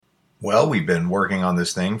Well, we've been working on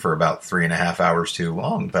this thing for about 3.5 hours too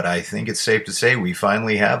long, but I think it's safe to say we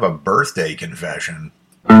finally have a birthday confession.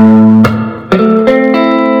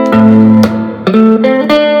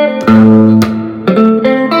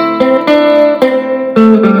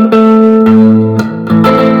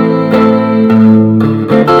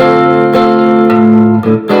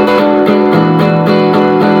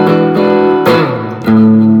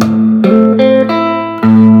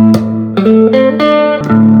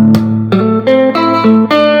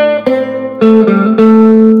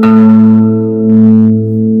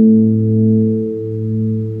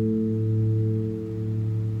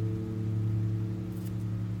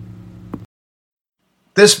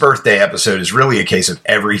 This birthday episode is really a case of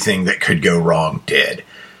everything that could go wrong did. It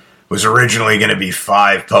was originally going to be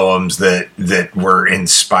 5 poems that were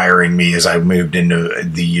inspiring me as I moved into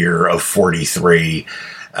the year of 43.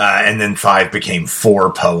 And then 5 became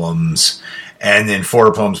 4 poems. And then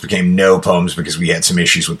 4 poems became no poems because we had some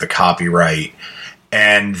issues with the copyright.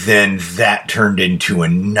 And then that turned into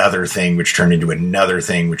another thing, which turned into another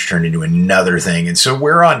thing, which turned into another thing. And so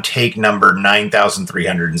we're on take number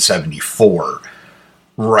 9,374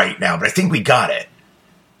 right now, but I think we got it.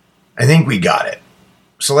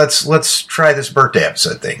 So let's try this birthday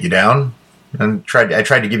episode thing. You down? I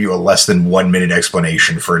tried to give you a less than 1 minute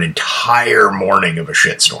explanation for an entire morning of a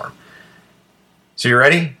shitstorm. So you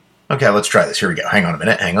ready? Okay, let's try this. Here we go. Hang on a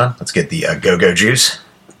minute. Hang on. Let's get the go-go juice.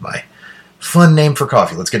 My fun name for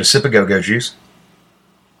coffee. Let's get a sip of go-go juice.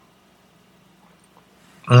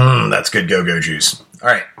 That's good go-go juice. All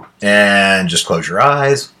right. And just close your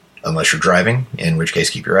eyes. Unless you're driving, in which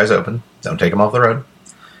case keep your eyes open. Don't take them off the road.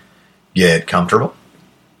 Get comfortable.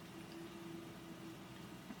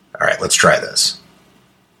 All right, let's try this.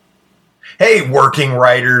 Hey, working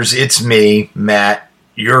writers, it's me, Matt,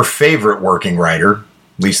 your favorite working writer,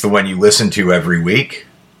 at least the one you listen to every week,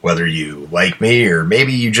 whether you like me or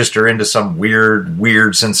maybe you just are into some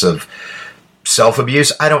weird sense of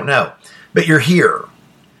self-abuse. I don't know. But you're here,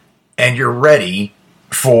 and you're ready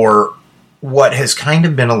for what has kind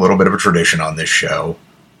of been a little bit of a tradition on this show,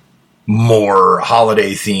 more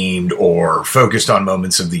holiday themed or focused on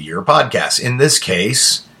moments of the year podcasts. In this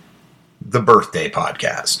case, the birthday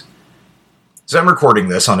podcast. So I'm recording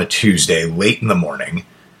this on a Tuesday late in the morning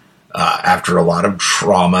after a lot of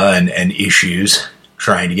trauma and issues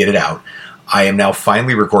trying to get it out. I am now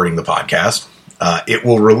finally recording the podcast. It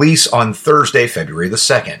will release on Thursday, February the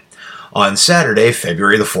 2nd. On Saturday,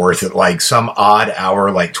 February the 4th, at like some odd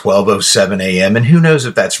hour, like 12:07 a.m., and who knows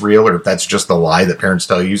if that's real or if that's just the lie that parents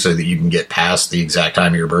tell you so that you can get past the exact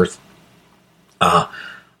time of your birth. I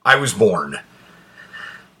was born.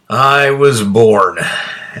 And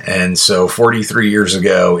so 43 years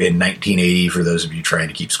ago in 1980, for those of you trying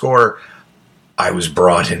to keep score, I was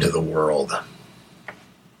brought into the world.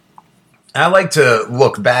 I like to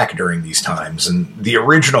look back during these times, and the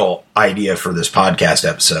original idea for this podcast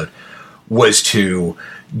episode was to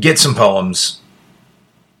get some poems,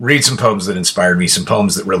 read some poems that inspired me, some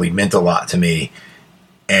poems that really meant a lot to me,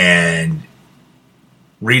 and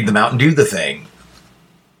read them out and do the thing.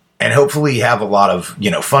 And hopefully have a lot of,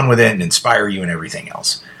 fun with it and inspire you and everything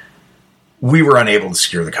else. We were unable to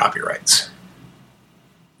secure the copyrights.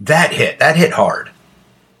 That hit hard.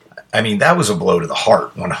 I mean, that was a blow to the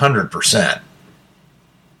heart, 100%.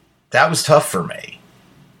 That was tough for me.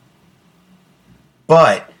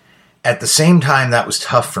 But at the same time that was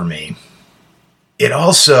tough for me, it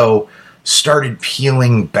also started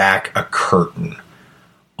peeling back a curtain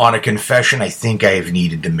on a confession I think I have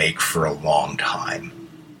needed to make for a long time.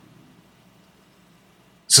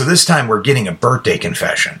 So this time we're getting a birthday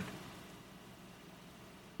confession.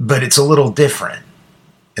 But it's a little different.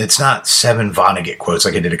 It's not 7 Vonnegut quotes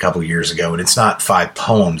like I did a couple years ago, and it's not 5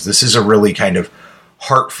 poems. This is a really kind of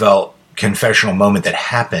heartfelt confessional moment that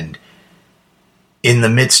happened in the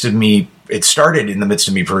midst of me. It started in the midst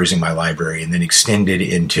of me perusing my library and then extended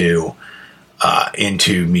into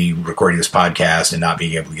me recording this podcast and not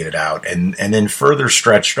being able to get it out. And then further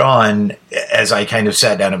stretched on as I kind of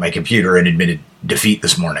sat down at my computer and admitted defeat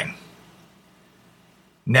this morning.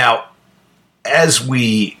 Now, as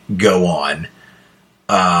we go on,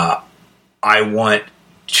 I want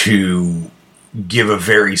to give a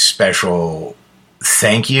very special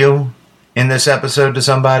thank you in this episode to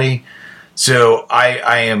somebody. So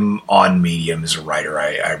I am on Medium as a writer.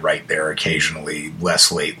 I write there occasionally,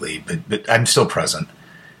 less lately, but I'm still present.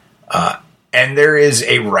 And there is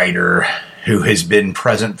a writer who has been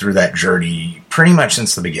present through that journey pretty much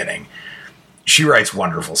since the beginning. She writes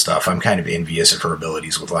wonderful stuff. I'm kind of envious of her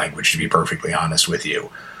abilities with language, to be perfectly honest with you.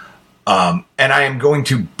 And I am going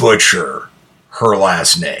to butcher her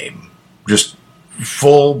last name, just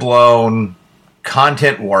full-blown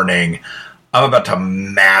content warning. I'm about to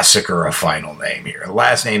massacre a final name here. The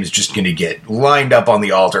last name is just going to get lined up on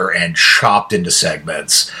the altar and chopped into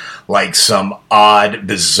segments like some odd,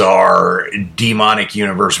 bizarre, demonic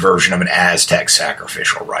universe version of an Aztec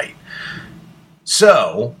sacrificial rite.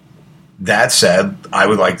 So, that said, I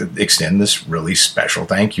would like to extend this really special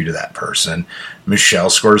thank you to that person, Michelle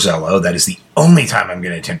Scorzello. That is the only time I'm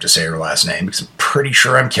going to attempt to say her last name because I'm pretty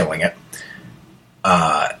sure I'm killing it.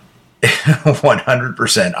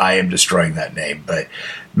 100% I am destroying that name. But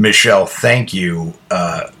Michelle, thank you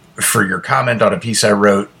for your comment on a piece I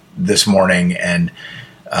wrote this morning. And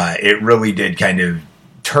it really did kind of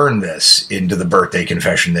turn this into the birthday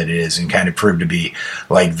confession that it is and kind of prove to be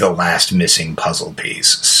like the last missing puzzle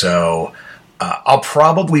piece. So I'll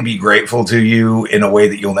probably be grateful to you in a way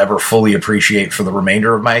that you'll never fully appreciate for the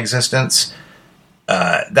remainder of my existence.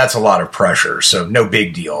 That's a lot of pressure, so no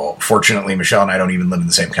big deal. Fortunately, Michelle and I don't even live in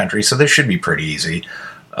the same country, so this should be pretty easy.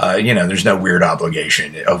 There's no weird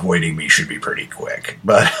obligation. Avoiding me should be pretty quick.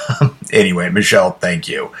 But anyway, Michelle, thank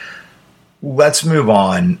you. Let's move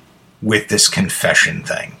on with this confession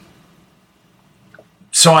thing.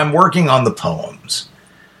 So I'm working on the poems.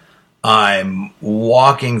 I'm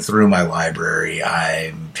walking through my library.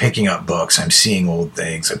 I'm picking up books. I'm seeing old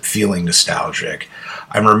things. I'm feeling nostalgic.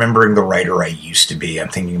 I'm remembering the writer I used to be. I'm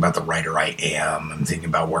thinking about the writer I am. I'm thinking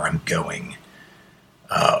about where I'm going.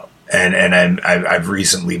 I've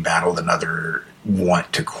recently battled another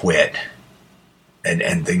want to quit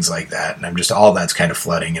and things like that. And I'm just, all that's kind of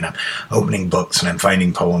flooding. And I'm opening books and I'm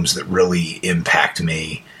finding poems that really impact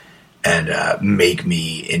me and make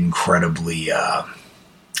me incredibly...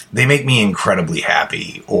 they make me incredibly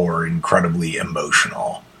happy or incredibly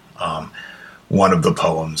emotional. One of the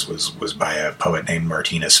poems was by a poet named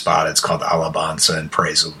Martina Spot. It's called Alabanza in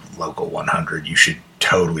Praise of Local 100. You should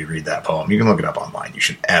totally read that poem. You can look it up online. You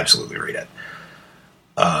should absolutely read it.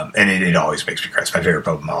 And it always makes me cry. It's my favorite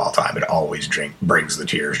poem of all time. It always brings the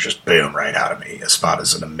tears just boom right out of me. Spot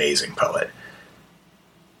is an amazing poet.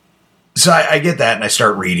 So I get that and I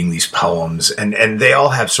start reading these poems and they all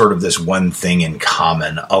have sort of this one thing in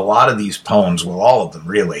common. A lot of these poems, well, all of them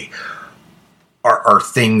really, are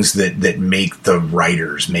things that make the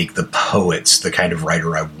writers, make the poets the kind of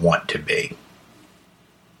writer I want to be.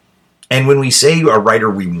 And when we say a writer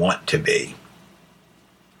we want to be,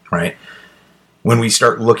 right? When we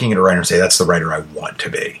start looking at a writer and say, that's the writer I want to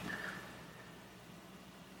be,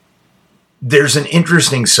 there's an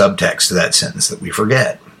interesting subtext to that sentence that we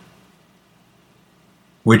forget,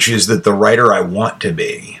 which is that the writer I want to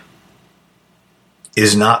be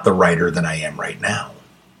is not the writer that I am right now.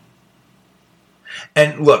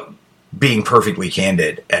 And look, being perfectly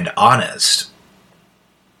candid and honest,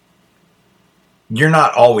 you're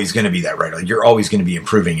not always going to be that writer. You're always going to be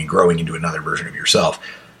improving and growing into another version of yourself.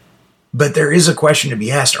 But there is a question to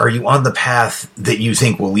be asked. Are you on the path that you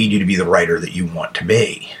think will lead you to be the writer that you want to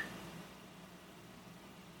be?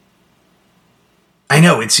 I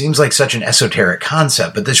know it seems like such an esoteric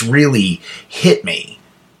concept, but this really hit me.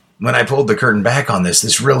 When I pulled the curtain back on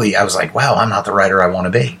this really, I was like, wow, I'm not the writer I want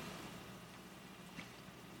to be.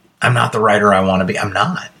 I'm not the writer I want to be. I'm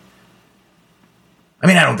not. I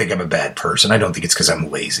mean, I don't think I'm a bad person. I don't think it's because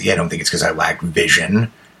I'm lazy. I don't think it's because I lack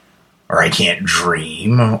vision or I can't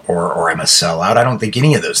dream or I'm a sellout. I don't think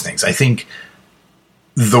any of those things. I think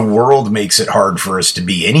the world makes it hard for us to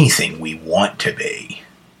be anything we want to be.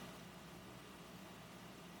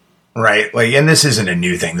 Right? Like, and this isn't a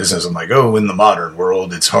new thing. This isn't like, oh, in the modern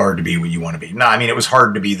world, it's hard to be what you want to be. No, I mean, it was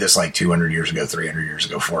hard to be this like 200 years ago, 300 years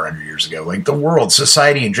ago, 400 years ago. Like the world,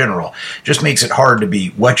 society in general, just makes it hard to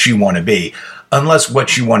be what you want to be, unless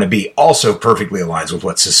what you want to be also perfectly aligns with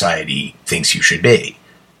what society thinks you should be.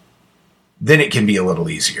 Then it can be a little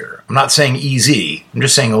easier. I'm not saying easy. I'm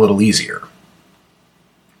just saying a little easier.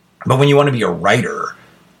 But when you want to be a writer,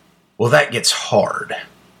 well, that gets hard.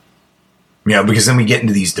 You know, because then we get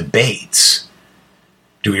into these debates.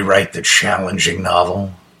 Do we write the challenging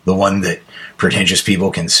novel? The one that pretentious people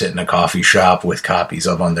can sit in a coffee shop with copies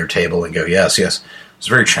of on their table and go, yes, it's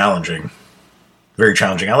very challenging. Very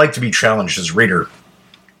challenging. I like to be challenged as a reader.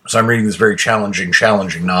 So I'm reading this very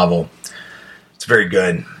challenging novel. It's very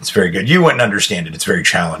good. It's very good. You wouldn't understand it. It's very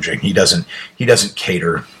challenging. He doesn't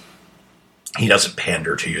cater. He doesn't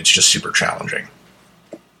pander to you. It's just super challenging.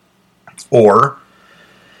 Or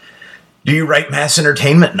do you write mass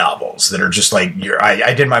entertainment novels that are just like,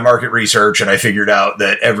 I did my market research and I figured out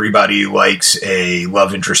that everybody likes a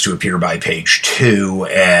love interest to appear by page 2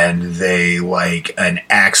 and they like an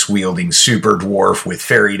axe-wielding super dwarf with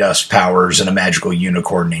fairy dust powers and a magical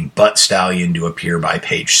unicorn named Butt Stallion to appear by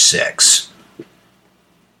page 6.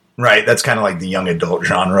 Right, that's kind of like the young adult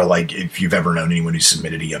genre. Like, if you've ever known anyone who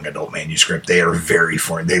submitted a young adult manuscript, they are very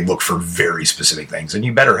foreign. They look for very specific things, and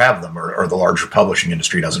you better have them, or the larger publishing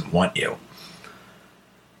industry doesn't want you.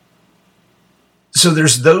 So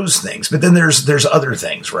there's those things, but then there's other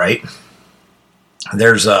things, right?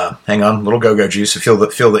 There's hang on, little go-go juice. Feel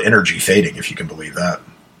the energy fading, if you can believe that.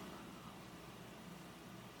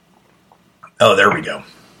 Oh, there we go.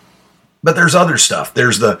 But there's other stuff.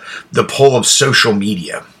 There's the pull of social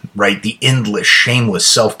media, right? The endless, shameless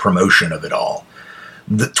self-promotion of it all.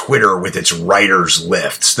 The Twitter with its writers'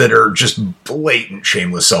 lifts that are just blatant,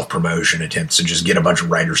 shameless self-promotion attempts to just get a bunch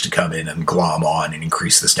of writers to come in and glom on and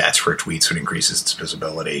increase the stats for a tweet so it increases its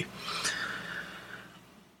visibility.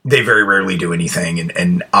 They very rarely do anything,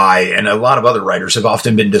 and I and a lot of other writers have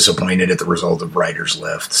often been disappointed at the result of writers'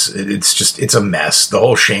 lifts. It's a mess. The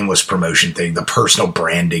whole shameless promotion thing, the personal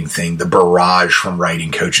branding thing, the barrage from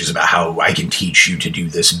writing coaches about how I can teach you to do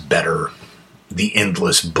this better, the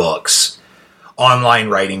endless books, online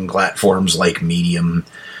writing platforms like Medium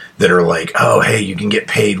that are like, oh, hey, you can get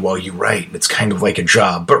paid while you write. It's kind of like a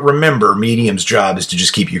job. But remember, Medium's job is to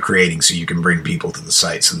just keep you creating so you can bring people to the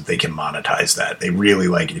site so that they can monetize that. They really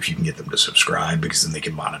like it if you can get them to subscribe, because then they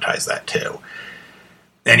can monetize that too.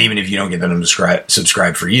 And even if you don't get them to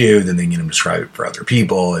subscribe for you, then they get them to subscribe for other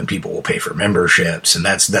people, and people will pay for memberships. And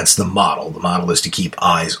that's the model. The model is to keep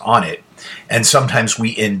eyes on it. And sometimes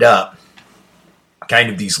we end up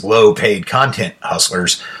kind of these low-paid content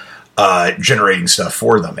hustlers generating stuff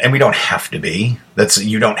for them. And we don't have to be.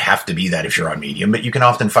 You don't have to be that if you're on Medium, but you can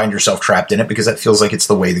often find yourself trapped in it because that feels like it's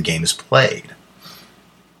the way the game is played.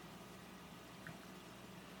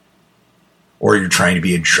 Or you're trying to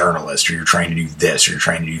be a journalist, or you're trying to do this, or you're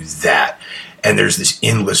trying to do that. And there's this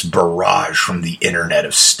endless barrage from the internet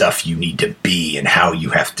of stuff you need to be and how you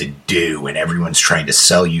have to do, and everyone's trying to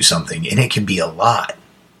sell you something, and it can be a lot.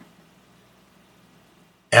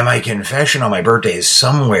 And my confession on my birthday is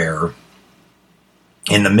somewhere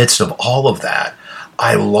in the midst of all of that,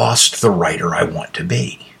 I lost the writer I want to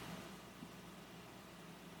be.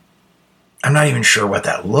 I'm not even sure what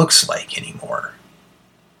that looks like anymore.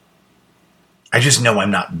 I just know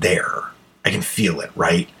I'm not there. I can feel it,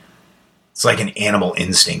 right? It's like an animal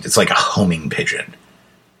instinct. It's like a homing pigeon.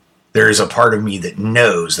 There is a part of me that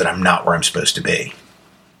knows that I'm not where I'm supposed to be.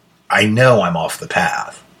 I know I'm off the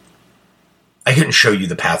path. I couldn't show you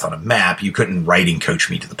the path on a map. You couldn't writing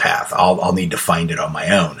coach me to the path. I'll need to find it on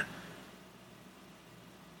my own.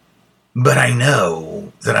 But I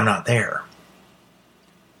know that I'm not there.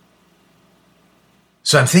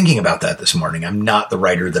 So I'm thinking about that this morning. I'm not the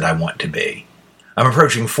writer that I want to be. I'm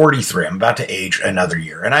approaching 43. I'm about to age another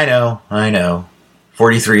year. And I know.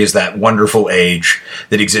 43 is that wonderful age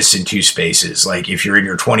that exists in two spaces. Like, if you're in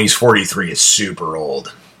your 20s, 43 is super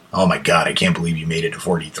old. Oh my God, I can't believe you made it to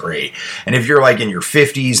 43. And if you're like in your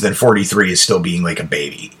 50s, then 43 is still being like a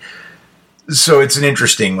baby. So it's an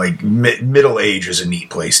interesting, like, middle age is a neat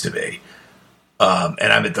place to be.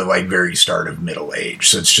 And I'm at the like very start of middle age.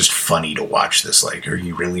 So it's just funny to watch this. Like, are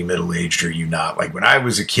you really middle aged or are you not? Like, when I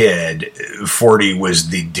was a kid, 40 was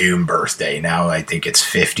the doom birthday. Now I think it's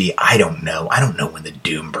 50. I don't know. I don't know when the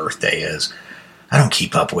doom birthday is. I don't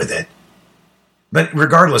keep up with it. But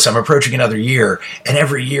regardless, I'm approaching another year, and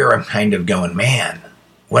every year I'm kind of going, man,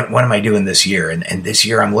 what am I doing this year? And this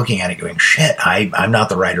year I'm looking at it going, shit, I'm not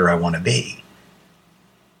the writer I want to be.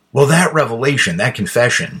 Well, that revelation, that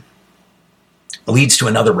confession, leads to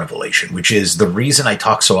another revelation, which is the reason I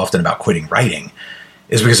talk so often about quitting writing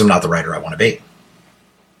is because I'm not the writer I want to be.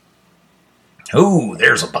 Oh,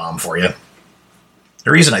 there's a bomb for you.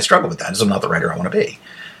 The reason I struggle with that is I'm not the writer I want to be.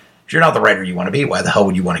 If you're not the writer you want to be, why the hell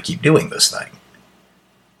would you want to keep doing this thing?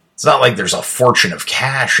 It's not like there's a fortune of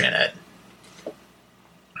cash in it,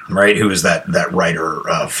 right? Who is that writer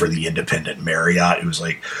for the Independent, Marriott, who was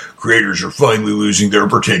like, creators are finally losing their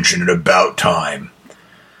pretension at about time.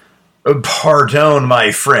 Pardon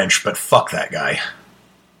my French, but fuck that guy.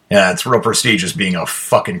 Yeah, it's real prestigious being a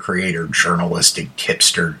fucking creator, journalistic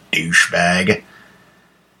hipster douchebag.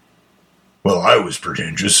 Well, I was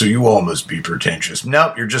pretentious, so you all must be pretentious.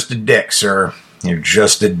 Nope, you're just a dick, sir. You're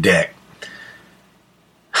just a dick.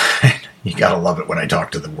 You gotta love it when I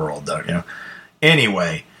talk to the world, don't you?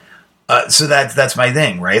 Anyway, so that's my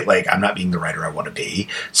thing, right? Like, I'm not being the writer I want to be,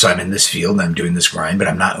 so I'm in this field and I'm doing this grind, but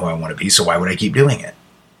I'm not who I want to be, so why would I keep doing it?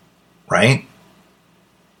 Right?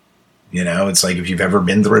 You know, it's like if you've ever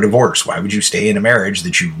been through a divorce, why would you stay in a marriage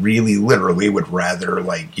that you really literally would rather,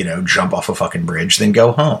 like, you know, jump off a fucking bridge than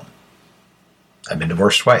go home? I've been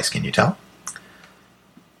divorced twice, can you tell?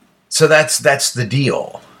 So that's the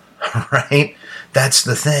deal, right? That's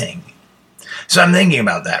the thing. So I'm thinking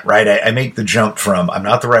about that, right? I make the jump from I'm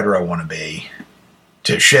not the writer I want to be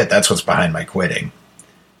to shit, that's what's behind my quitting.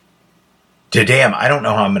 To damn, I don't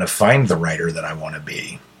know how I'm going to find the writer that I want to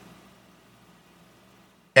be.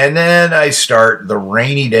 And then I start the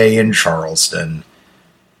rainy day in Charleston.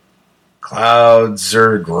 Clouds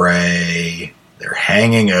are gray. They're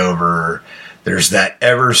hanging over. There's that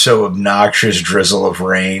ever so obnoxious drizzle of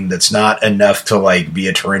rain that's not enough to like be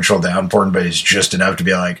a torrential downpour, but it's just enough to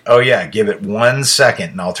be like, oh yeah, give it 1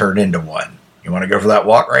 second and I'll turn it into one. You want to go for that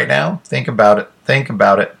walk right now? Think about it. Think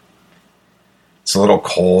about it. It's a little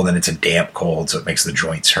cold and it's a damp cold, so it makes the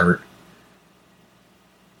joints hurt.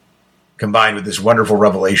 Combined with this wonderful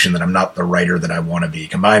revelation that I'm not the writer that I want to be,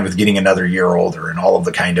 combined with getting another year older and all of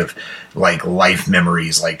the kind of like life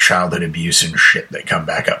memories like childhood abuse and shit that come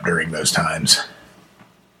back up during those times.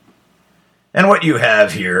 And what you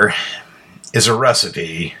have here is a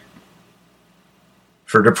recipe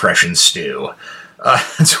for depression stew.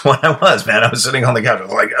 That's what I was, man. I was sitting on the couch. I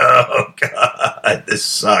was like, oh, God, this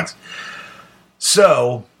sucks.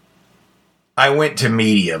 So I went to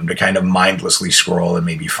Medium to kind of mindlessly scroll and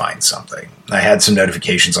maybe find something. I had some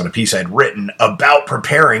notifications on a piece I had written about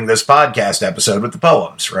preparing this podcast episode with the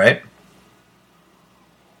poems, right?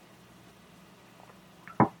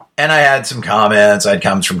 And I had some comments. I had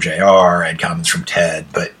comments from JR. I had comments from Ted.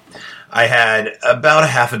 But I had about a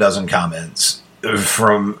half a dozen comments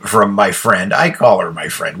from my friend. I call her my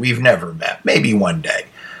friend. We've never met. Maybe one day.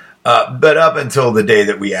 But up until the day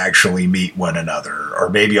that we actually meet one another, or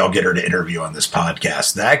maybe I'll get her to interview on this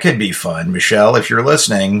podcast. That could be fun. Michelle, if you're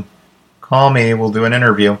listening, call me. We'll do an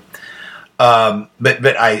interview. But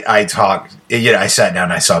I talked, I sat down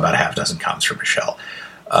and I saw about a half dozen comments from Michelle,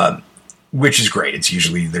 which is great. It's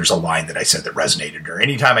usually, there's a line that I said that resonated her.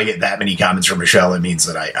 Anytime I get that many comments from Michelle, it means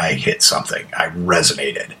that I hit something. I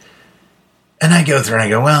resonated. And I go through and I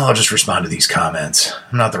go, well, I'll just respond to these comments.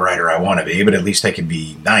 I'm not the writer I want to be, but at least I can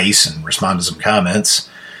be nice and respond to some comments.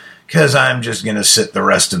 Because I'm just going to sit the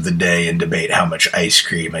rest of the day and debate how much ice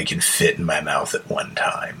cream I can fit in my mouth at one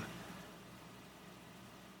time.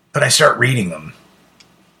 But I start reading them.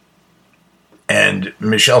 And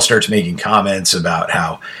Michelle starts making comments about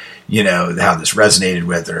how, how this resonated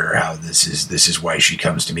with her, how this is why she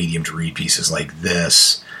comes to Medium to read pieces like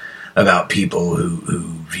this. About people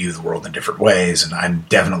who view the world in different ways, and I'm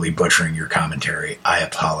definitely butchering your commentary. I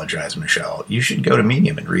apologize, Michelle. You should go to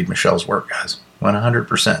Medium and read Michelle's work, guys.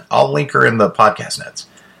 100%. I'll link her in the podcast notes.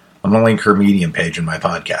 I'm going to link her Medium page in my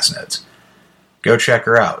podcast notes. Go check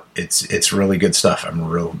her out. It's really good stuff. I'm a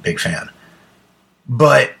real big fan.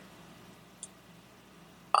 But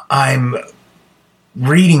I'm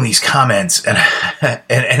reading these comments, and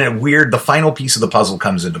the final piece of the puzzle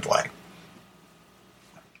comes into play.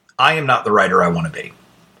 I am not the writer I want to be.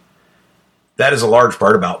 That is a large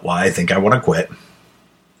part about why I think I want to quit.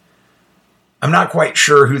 I'm not quite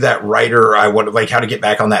sure who that writer I want, like how to get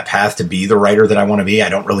back on that path to be the writer that I want to be. I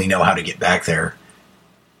don't really know how to get back there.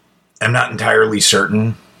 I'm not entirely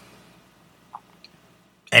certain.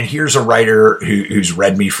 And here's a writer who's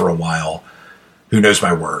read me for a while, who knows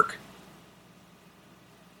my work,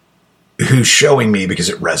 who's showing me because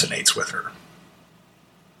it resonates with her.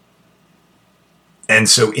 And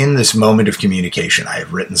so in this moment of communication, I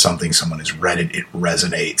have written something, someone has read it, it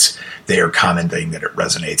resonates. They are commenting that it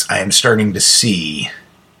resonates. I am starting to see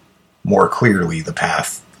more clearly the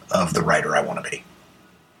path of the writer I want to be.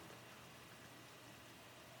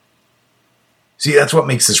 See, that's what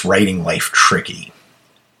makes this writing life tricky.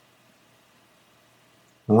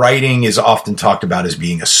 Writing is often talked about as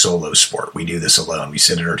being a solo sport. We do this alone. We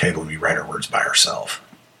sit at our table and we write our words by ourselves.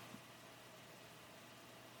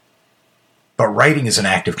 But writing is an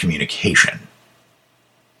act of communication.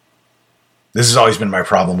 This has always been my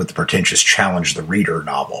problem with the pretentious Challenge the Reader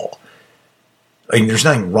novel. I mean, there's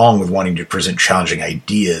nothing wrong with wanting to present challenging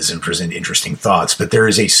ideas and present interesting thoughts, but there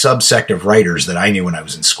is a subsect of writers that I knew when I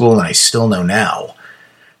was in school, and I still know now,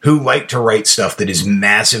 who like to write stuff that is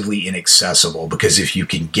massively inaccessible, because if you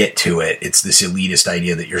can get to it, it's this elitist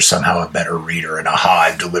idea that you're somehow a better reader, and aha,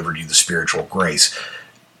 I've delivered you the spiritual grace.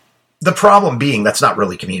 The problem being, that's not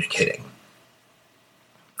really communicating.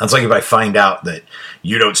 That's like if I find out that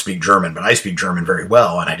you don't speak German, but I speak German very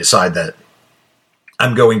well, and I decide that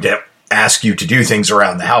I'm going to ask you to do things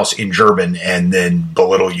around the house in German and then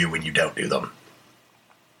belittle you when you don't do them.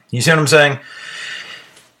 You see what I'm saying?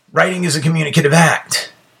 Writing is a communicative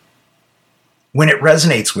act. When it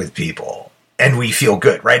resonates with people and we feel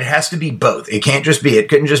good, right? It has to be both. It couldn't just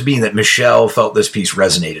be that Michelle felt this piece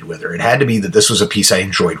resonated with her. It had to be that this was a piece I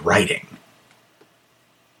enjoyed writing.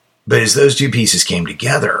 But as those two pieces came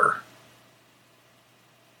together,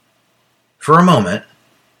 for a moment,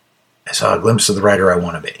 I saw a glimpse of the writer I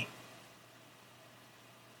want to be.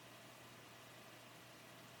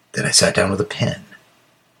 Then I sat down with a pen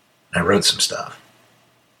and I wrote some stuff.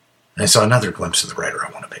 And I saw another glimpse of the writer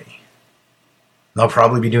I want to be. And I'll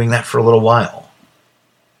probably be doing that for a little while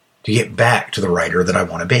to get back to the writer that I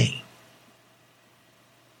want to be.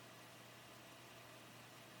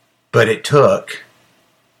 But it took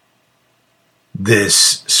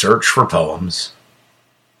this search for poems,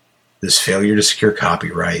 this failure to secure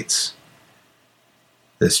copyrights,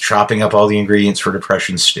 this chopping up all the ingredients for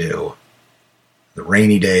Depression Stew, the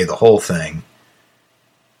rainy day, the whole thing,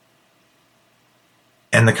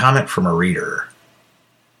 and the comment from a reader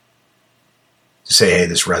to say, hey,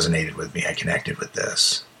 this resonated with me, I connected with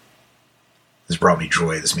this. This brought me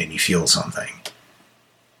joy, this made me feel something.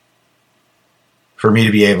 For me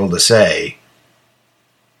to be able to say,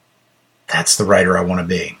 that's the writer I want to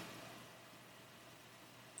be.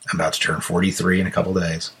 I'm about to turn 43 in a couple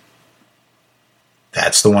days.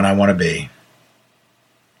 That's the one I want to be.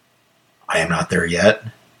 I am not there yet,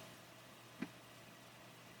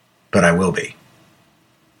 but I will be.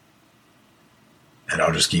 And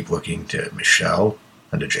I'll just keep looking to Michelle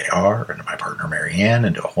and to JR and to my partner Marianne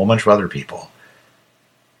and to a whole bunch of other people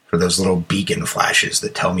for those little beacon flashes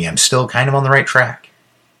that tell me I'm still kind of on the right track.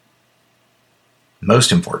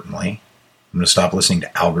 Most importantly, I'm going to stop listening to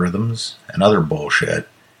algorithms and other bullshit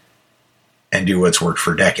and do what's worked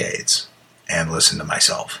for decades and listen to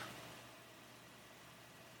myself.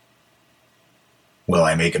 Will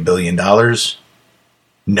I make $1 billion?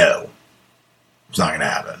 No. It's not going to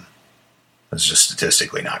happen. It's just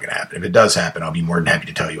statistically not going to happen. If it does happen, I'll be more than happy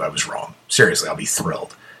to tell you I was wrong. Seriously, I'll be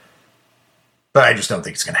thrilled. But I just don't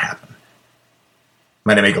think it's going to happen.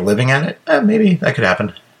 Might I make a living at it? Maybe. That could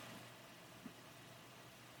happen.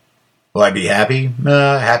 Will I be happy?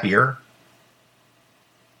 Happier.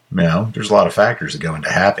 There's a lot of factors that go into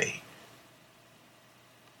happy.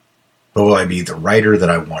 But will I be the writer that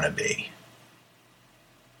I want to be?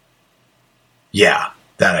 Yeah,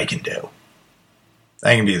 that I can do.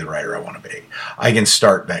 I can be the writer I want to be. I can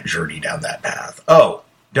start that journey down that path. Oh,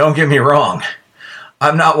 don't get me wrong.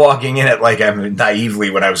 I'm not walking in it like I'm naively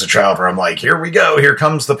when I was a child where I'm like, here we go, here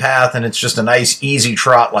comes the path, and it's just a nice easy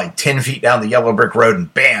trot like 10 feet down the yellow brick road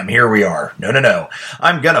and bam, here we are. No.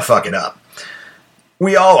 I'm gonna fuck it up.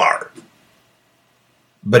 We all are.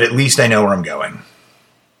 But at least I know where I'm going.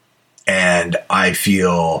 And I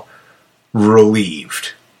feel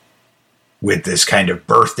relieved with this kind of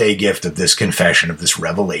birthday gift of this confession, of this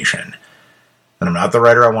revelation. And I'm not the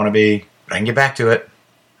writer I want to be, but I can get back to it.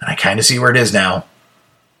 And I kind of see where it is now.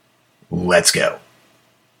 Let's go.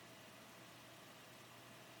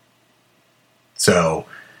 So,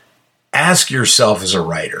 ask yourself as a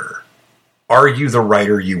writer, are you the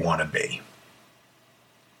writer you want to be?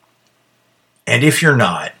 And if you're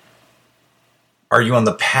not, are you on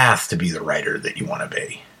the path to be the writer that you want to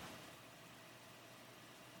be?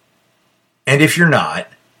 And if you're not,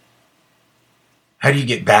 how do you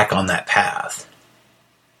get back on that path?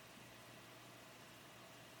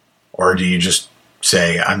 Or do you just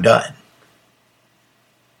say, I'm done?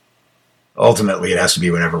 Ultimately, it has to be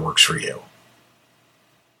whatever works for you.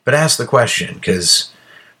 But ask the question, because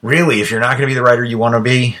really, if you're not going to be the writer you want to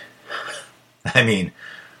be,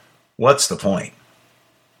 what's the point?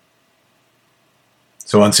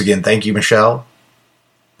 So once again, thank you, Michelle.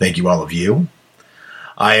 Thank you, all of you.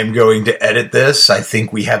 I am going to edit this. I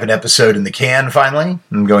think we have an episode in the can finally.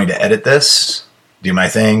 I'm going to edit this, do my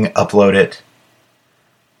thing, upload it,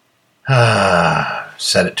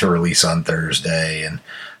 set it to release on Thursday, and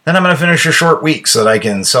then I'm going to finish a short week so that I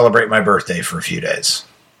can celebrate my birthday for a few days.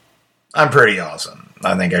 I'm pretty awesome.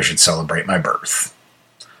 I think I should celebrate my birth.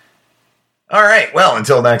 All right, well,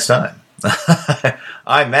 until next time.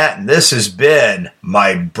 I'm Matt, and this has been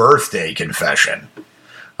my birthday confession.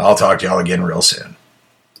 I'll talk to y'all again real soon.